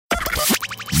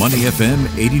Money FM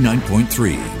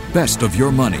 89.3. Best of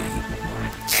your money.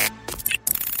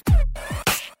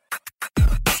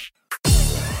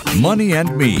 Money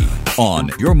and Me on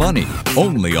Your Money,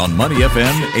 only on Money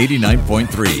FM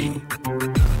 89.3.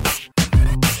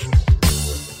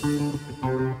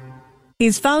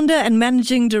 He's founder and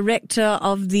managing director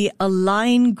of the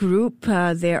Align Group.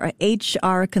 They're an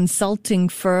HR consulting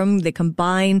firm. They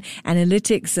combine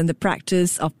analytics and the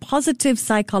practice of positive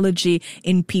psychology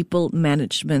in people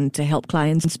management to help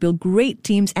clients build great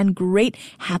teams and great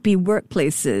happy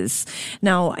workplaces.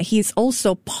 Now, he's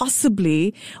also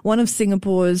possibly one of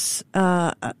Singapore's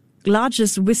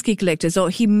largest whiskey collectors,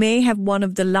 or he may have one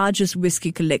of the largest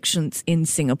whiskey collections in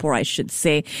Singapore, I should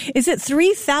say. Is it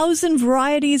 3,000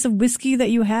 varieties of whiskey that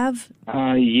you have?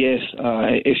 Yes,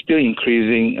 it's still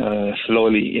increasing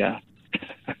slowly, yeah.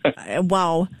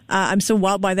 Wow. I'm so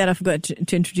wowed by that. I forgot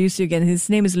to introduce you again. His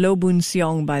name is Loh Boon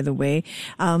Siong, by the way.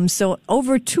 So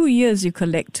over 2 years you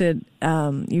collected,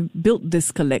 you built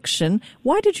this collection.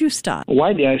 Why did you start?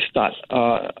 Why did I start?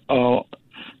 I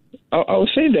would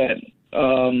say that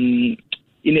in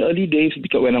the early days,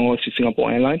 because when I was with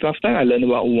Singapore Airlines last time, I learned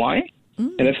about wine,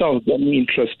 and that's how it got me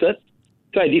interested.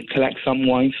 So I did collect some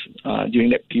wines during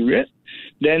that period.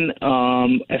 Then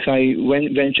as I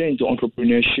ventured into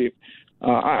entrepreneurship,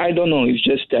 I don't know, it's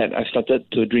just that I started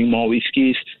to drink more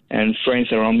whiskeys, and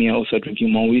friends around me are also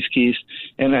drinking more whiskeys.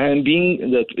 And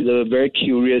being the very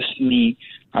curious me,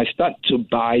 I start to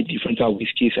buy different types of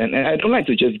whiskeys, and I don't like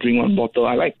to just drink one bottle.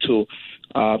 I like to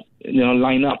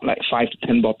line up like 5 to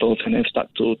 10 bottles and then start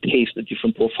to taste the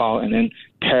different profile and then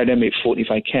pair them with food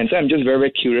if I can. So I'm just very,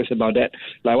 very curious about that,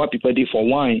 like what people did for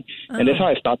wine. And that's how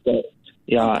I started.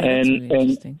 Yeah, okay,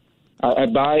 and I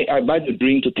buy the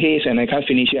drink to taste, and I can't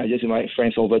finish it. I just invite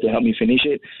friends over to help me finish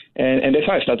it. And that's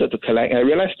how I started to collect. I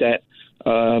realized that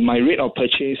my rate of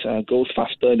purchase goes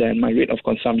faster than my rate of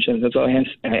consumption. So hence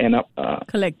I end up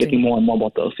getting more and more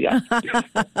bottles. Yeah.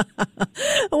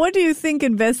 What do you think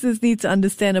investors need to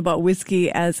understand about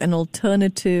whiskey as an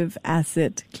alternative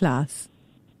asset class?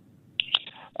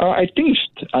 I think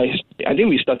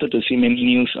we started to see many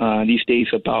news these days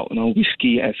about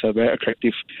whiskey as a very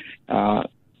attractive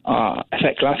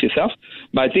asset class itself.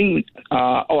 But I think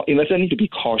investors need to be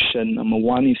cautioned. Number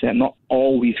one is that not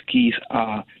all whiskeys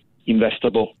are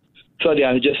investable. So there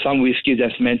are just some whiskeys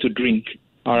that's meant to drink.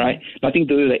 All right, nothing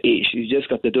to do with the age. It's just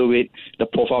got to do with the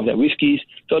profile of the whiskeys.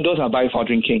 So those are buy for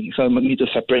drinking. So we need to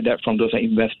separate that from those that are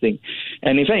investing.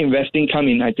 And if investing come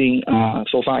in, I think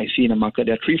so far I see in the market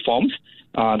there are 3 forms.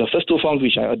 The first 2 forms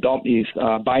which I adopt is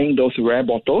buying those rare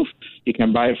bottles. You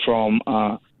can buy from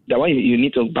that one. You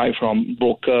need to buy from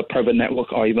broker, private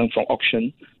network, or even from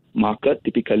auction market.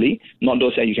 Typically, not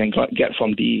those that you can get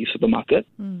from the supermarket.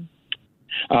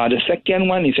 The second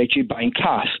one is actually buying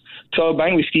casks. So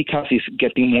buying whiskey casks is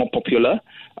getting more popular.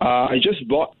 I just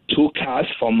bought 2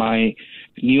 casks for my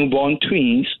newborn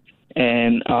twins,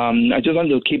 and I just want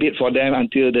to keep it for them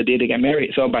until the day they get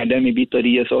married. So by then, maybe 30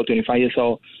 years old, 25 years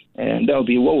old, and that'll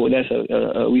be, whoa, that's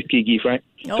a whiskey gift, right?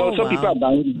 So wow. People are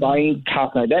buying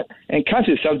casks like that, and casks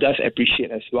itself does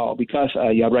appreciate as well, because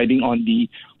you're riding on the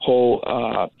whole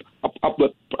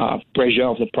upward pressure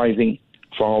of the pricing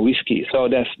for whiskey. So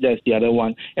that's the other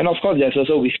one. And of course, there's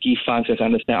also whiskey funds, as I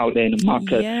understand, out there in the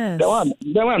market. Yes. That one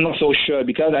I'm not so sure,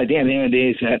 because I think at the end of the day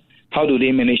is that how do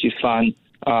they manage this fund?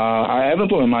 I haven't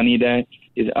put my money there.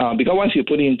 Because once you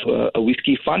put it into a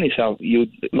whiskey fund itself, you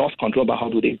lost control about how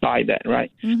do they buy that, right?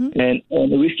 Mm-hmm. And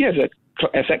the whiskey as a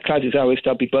asset class, as I always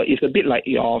tell people, it's a bit like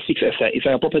your fixed asset. It's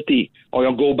like a property or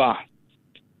your gold bar.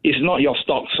 It's not your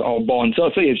stocks or bonds.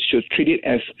 So you should treat it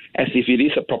as if it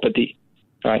is a property.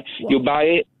 Right, wow. You buy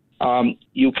it,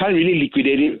 you can't really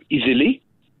liquidate it easily.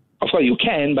 Of course, you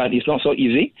can, but it's not so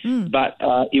easy. But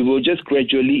it will just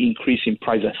gradually increase in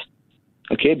prices.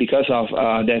 Okay, because of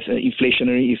there's an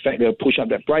inflationary effect that will push up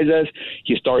the prices.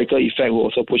 Historical effect will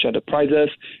also push up the prices.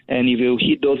 And if you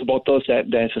hit those bottles,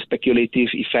 that there's a speculative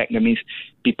effect. That means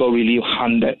people really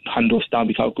hunt those down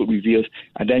because of good reviews.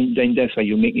 And then that's why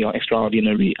you make your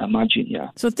extraordinary margin. Yeah.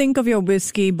 So think of your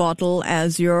whiskey bottle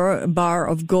as your bar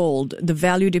of gold. The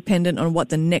value dependent on what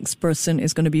the next person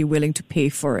is going to be willing to pay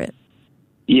for it.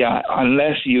 Yeah,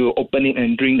 unless you open it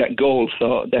and drink that gold.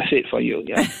 So that's it for you.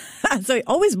 Yeah. So you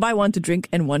always buy one to drink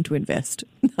and one to invest.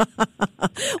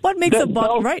 What makes a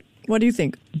bottle, right? What do you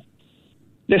think?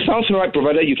 That sounds right,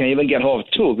 provided you can even get hold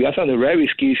of 2. Because some of the rare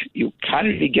whiskeys, you can't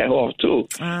really get hold of 2.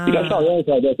 Because sometimes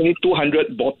there's only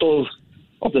 200 bottles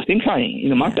of the same kind in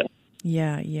the market.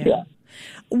 Yeah.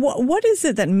 What is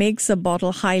it that makes a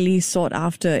bottle highly sought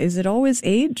after? Is it always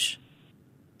age?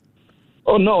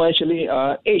 Oh, no, actually,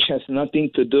 age has nothing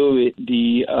to do with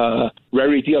the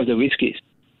rarity of the whiskeys.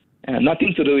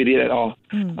 Nothing to do with it at all.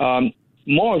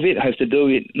 More of it has to do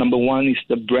with, number one, is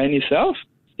the brand itself.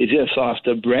 Is it a sought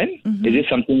after brand? Is it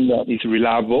something that is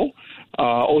reliable?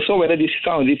 Also, whether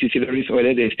some of these distilleries,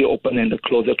 whether they're still open and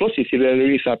closed. The closed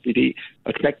distilleries are pretty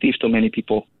attractive to many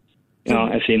people.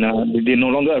 As in, they're no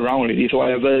longer around already. So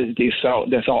whatever they sell,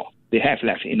 that's all they have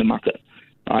left in the market.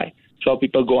 Right. So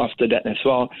people go after that as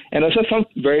well. And also some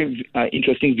very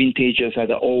interesting vintages, like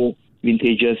the old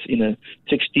vintages in the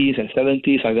 60s and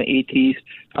 70s, like the 80s.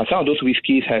 Some of those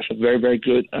whiskeys have a very, very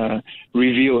good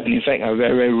review, and in fact are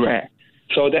very, very rare.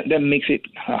 So that makes it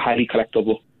highly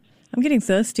collectible. I'm getting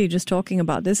thirsty just talking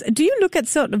about this. Do you look at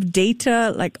sort of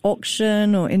data like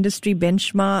auction or industry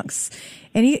benchmarks?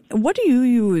 What do you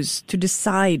use to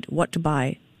decide what to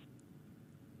buy?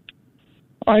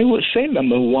 I would say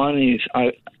number one is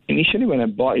initially when I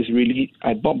bought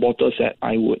bottles that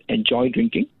I would enjoy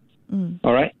drinking.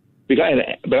 All right.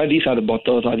 Because these are the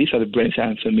bottles, or these are the brands that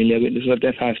I'm familiar with. So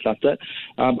that's how I started.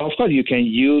 But of course, you can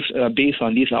use, based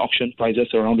on these auction prices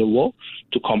around the world,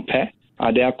 to compare.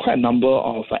 There are quite a number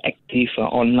of active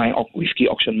online whiskey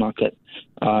auction market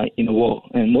in the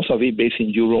world, and most of it based in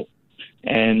Europe.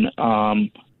 And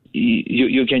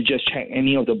you can just check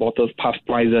any of the bottles' past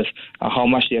prices, how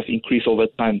much they have increased over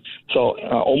time. So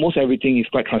almost everything is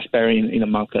quite transparent in the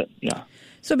market. Yeah.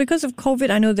 So because of COVID,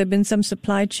 I know there have been some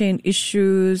supply chain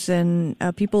issues and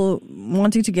people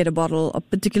wanting to get a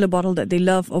particular bottle that they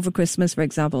love over Christmas, for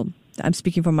example. I'm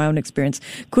speaking from my own experience.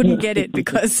 Couldn't get it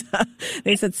because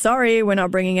they said, sorry, we're not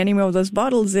bringing any more of those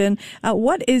bottles in.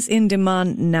 What is in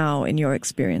demand now in your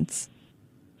experience?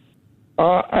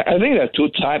 I think there are two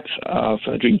types of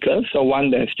drinkers. So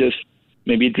one that's just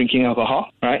maybe drinking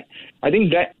alcohol, right? I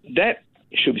think that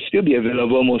should still be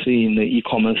available mostly in the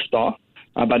e-commerce store.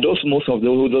 But most of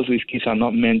those whiskeys are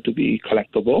not meant to be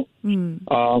collectible.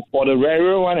 For the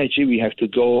rarer one, actually, we have to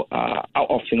go out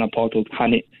of Singapore to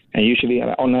hunt it. And usually at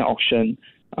an online auction,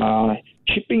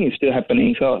 shipping is still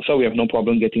happening, so we have no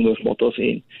problem getting those bottles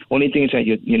in. Only thing is that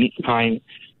you need time,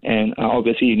 and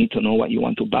obviously you need to know what you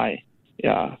want to buy.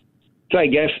 Yeah. So I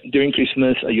guess during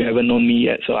Christmas, you haven't known me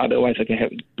yet, so otherwise I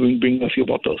can bring a few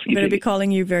bottles. I'm going to be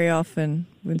calling you very often,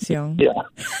 Boon Siong.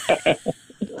 Yeah.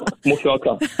 Most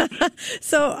welcome.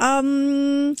 So, how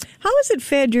has it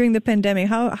fared during the pandemic?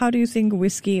 How do you think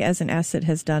whiskey as an asset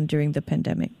has done during the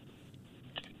pandemic?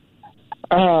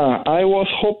 I was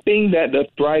hoping that the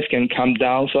price can come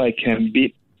down so I can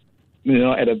bid,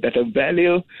 at a better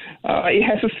value. It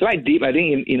has a slight dip, I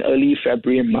think, in early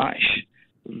February and March.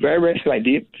 Very, very slight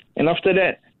dip. And after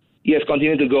that, it has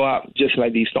continued to go up, just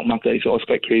like the stock market. It's always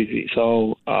quite crazy.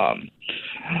 So,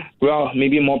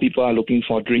 maybe more people are looking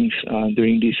for drinks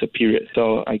during this period.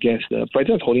 So I guess the price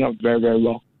is holding up very, very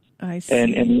well. I see.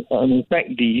 And in fact,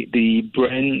 the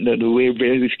brand, the way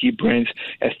various whiskey brands,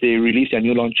 as they release their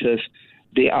new launches,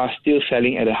 they are still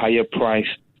selling at a higher price.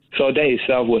 So that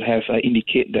itself would have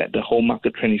indicate that the whole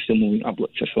market trend is still moving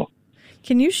upwards as well.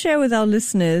 Can you share with our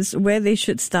listeners where they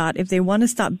should start if they want to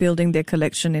start building their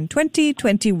collection in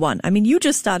 2021? I mean, you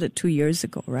just started 2 years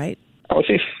ago, right? I would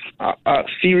say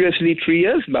seriously 3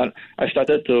 years, but I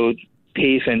started to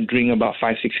taste and drink about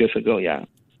 5-6 years ago, yeah.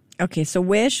 Okay, so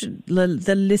where should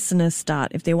the listeners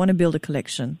start if they want to build a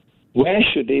collection? Where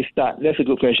should they start? That's a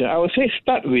good question. I would say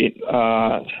start with,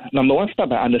 number one, start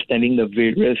by understanding the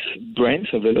various brands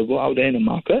available out there in the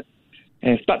market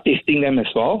and start tasting them as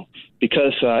well,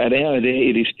 because at the end of the day,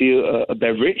 it is still a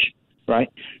beverage, right?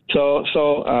 So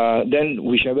then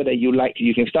whichever that you like,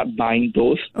 you can start buying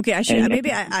those. Okay, I'll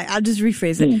just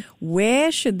rephrase it.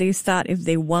 Where should they start if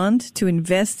they want to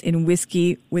invest in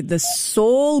whiskey with the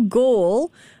sole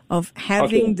goal of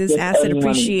having this asset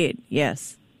appreciate? Money.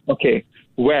 Yes. Okay,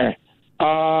 where?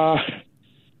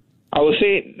 I would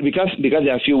say because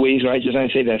there are a few ways, right? Just like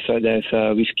I say,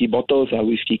 there's whiskey bottles,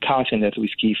 whiskey casks, and there's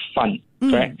whiskey fund,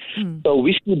 right? So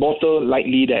whiskey bottle,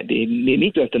 likely that they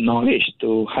need to have the knowledge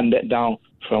to hunt that down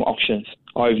from auctions,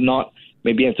 or if not,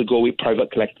 maybe have to go with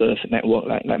private collectors network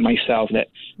like myself that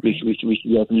we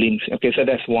have links. Okay, so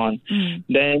that's one.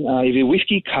 Then if you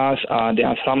whiskey casks, there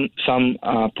are some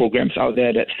programs out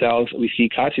there that sells whiskey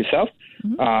casks itself.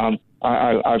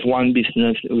 I've one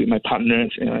business with my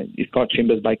partners. It's called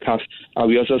Chambers by Cask.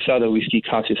 We also sell the whiskey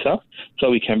cask itself,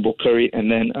 so we can broker it, and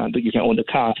then you can own the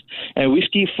cask. And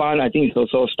whiskey fund, I think, is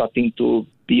also starting to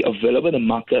be available in the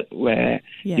market where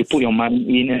you put your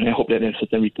money in and I hope that there's a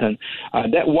certain return.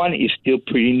 That one is still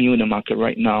pretty new in the market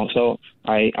right now, so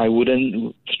I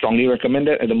wouldn't strongly recommend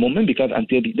that at the moment because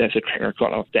until there's a track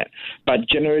record of that. But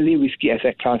generally, whiskey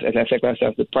asset class,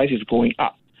 the price is going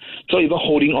up. So even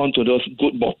holding on to those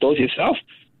good bottles itself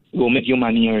will make you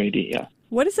money already, yeah.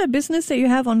 What is that business that you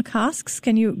have on casks?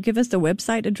 Can you give us the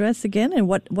website address again and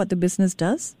what the business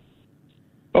does?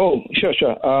 Oh, sure.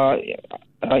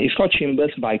 It's called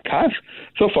Chambers by Cask.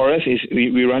 So for us,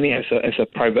 we run it as a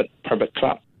private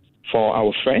club for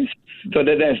our friends. So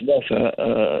that's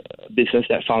a business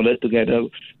that founded together.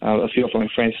 A few of my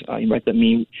friends invited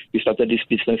me. We started this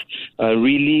business.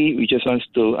 Really, we just want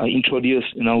to introduce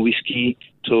whiskey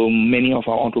to many of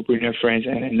our entrepreneur friends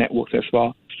and networks as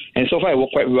well. And so far, it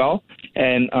worked quite well.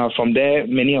 And from there,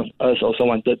 many of us also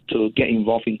wanted to get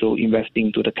involved into investing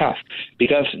into the cask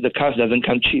because the cask doesn't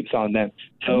come cheap on them.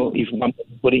 So if one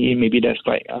put it in, maybe that's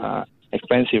quite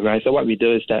expensive, right? So what we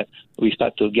do is that we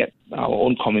start to get our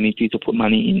own community to put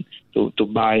money in to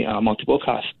buy multiple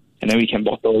casks. And then we can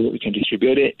bottle it, we can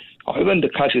distribute it. Or even the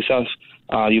cask itself,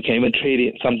 you can even trade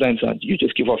it. Sometimes you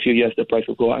just give for a few years, the price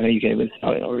will go up, and then you can even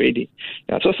sell it already.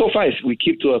 Yeah, so far we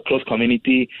keep to a close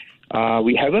community.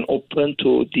 We haven't opened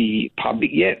to the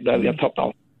public yet, but we are top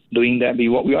of doing that. We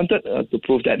wanted to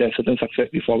prove that there's certain success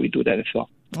before we do that as well.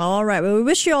 All right. Well, we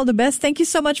wish you all the best. Thank you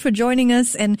so much for joining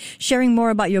us and sharing more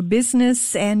about your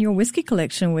business and your whiskey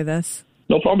collection with us.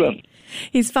 No problem.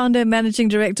 He's founder and managing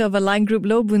director of Align Group,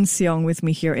 Loh Boon Siong, with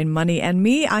me here in Money and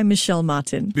Me. I'm Michelle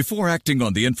Martin. Before acting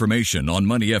on the information on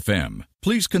Money FM,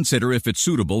 please consider if it's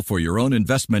suitable for your own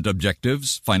investment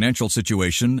objectives, financial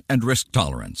situation, and risk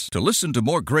tolerance. To listen to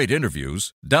more great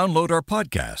interviews, download our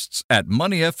podcasts at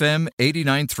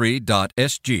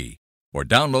moneyfm893.sg or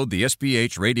download the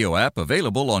SPH radio app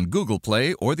available on Google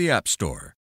Play or the App Store.